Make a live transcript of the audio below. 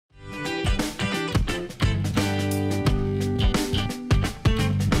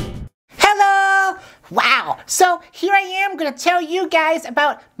here I am going to tell you guys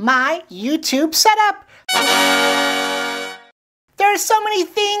about my YouTube setup. There are so many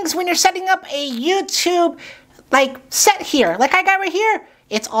things when you're setting up a YouTube set here, like I got right here.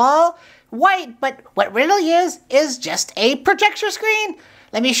 It's all white, but what really is just a projector screen.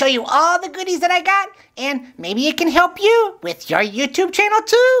 Let me show you all the goodies that I got, and maybe it can help you with your YouTube channel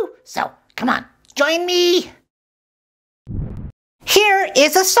too. So come on, join me. Here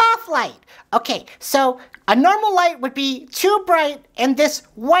is a soft light. Okay, so a normal light would be too bright, and this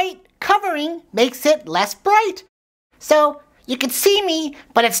white covering makes it less bright. So you can see me,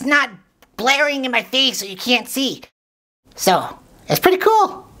 but it's not blaring in my face so you can't see. So it's pretty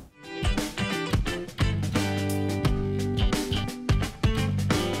cool.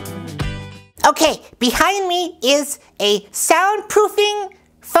 Okay, behind me is a soundproofing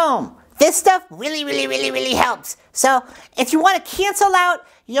foam. This stuff really helps. So if you want to cancel out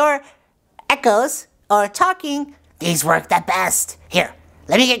your echoes or talking, these work the best. Here,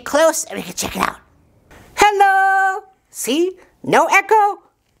 let me get close and we can check it out. Hello! See? No echo.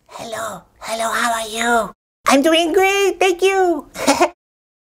 Hello, how are you? I'm doing great, thank you.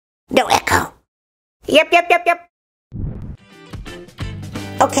 No echo. Yep.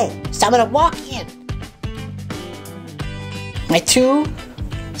 Okay, so I'm gonna walk in. My two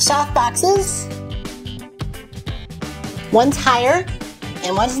softboxes. One's higher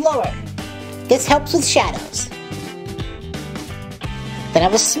and one's lower. This helps with shadows. Then I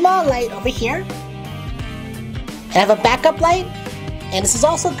have a small light over here. And I have a backup light, and this is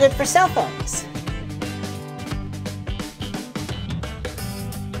also good for cell phones.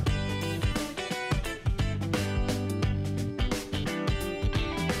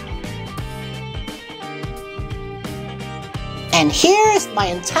 And here's my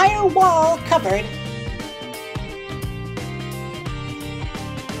entire wall covered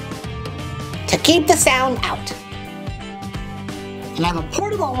to keep the sound out. And I have a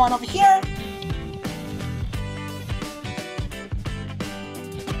portable one over here.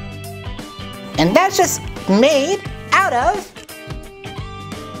 And that's just made out of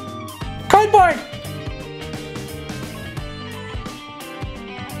cardboard.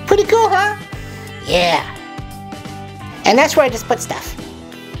 Pretty cool, huh? Yeah. And that's where I just put stuff.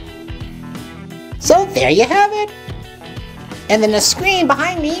 So there you have it. And then the screen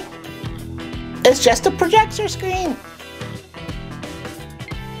behind me is just a projector screen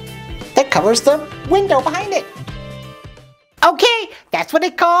that covers the window behind it. Okay, that's what they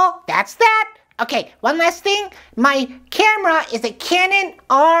call, that's that. Okay, one last thing. My camera is a Canon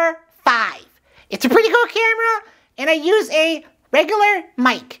R5. It's a pretty cool camera, and I use a regular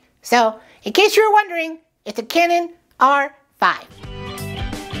mic. So, in case you were wondering, it's a Canon R5.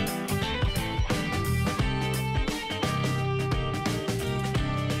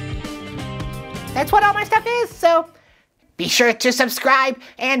 That's what all my stuff is, so be sure to subscribe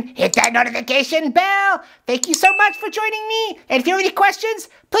and hit that notification bell. Thank you so much for joining me. And if you have any questions,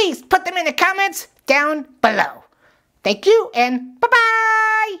 please put them in the comments down below. Thank you, and bye-bye.